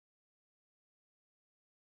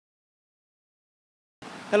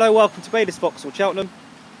Hello, welcome to Bayless Vauxhall, Cheltenham.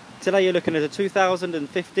 Today you're looking at a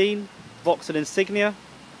 2015 Vauxhall Insignia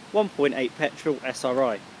 1.8 petrol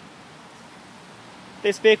SRI.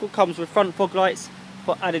 This vehicle comes with front fog lights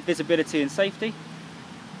for added visibility and safety.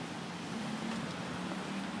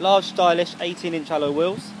 Large stylish 18-inch alloy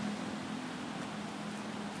wheels.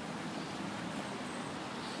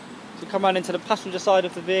 So come around into the passenger side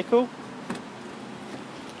of the vehicle.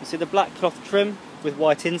 You see the black cloth trim with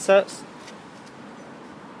white inserts.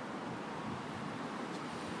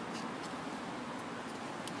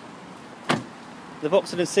 The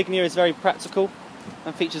Vauxhall Insignia is very practical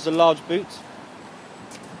and features a large boot,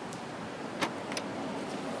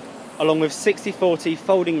 along with 60/40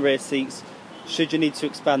 folding rear seats should you need to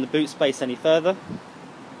expand the boot space any further.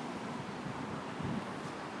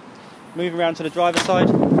 Moving around to the driver's side,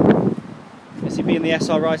 SUV in the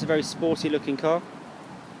SRI is a very sporty looking car.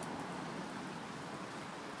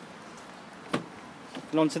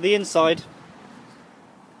 And onto the inside,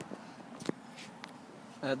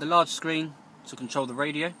 the large screen to control the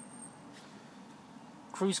radio,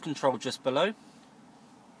 cruise control just below.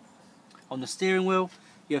 On the steering wheel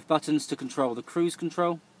you have buttons to control the cruise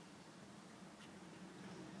control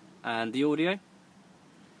and the audio.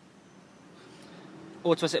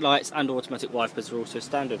 Automatic lights and automatic wipers are also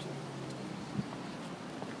standard.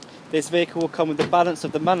 This vehicle will come with the balance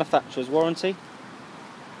of the manufacturer's warranty,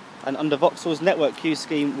 and under Vauxhall's Network Q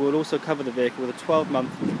scheme we will also cover the vehicle with a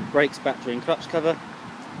 12-month brakes, battery and clutch cover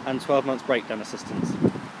and 12 months breakdown assistance.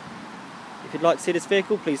 If you'd like to see this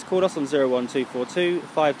vehicle, please call us on 01242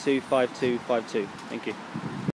 525252. Thank you.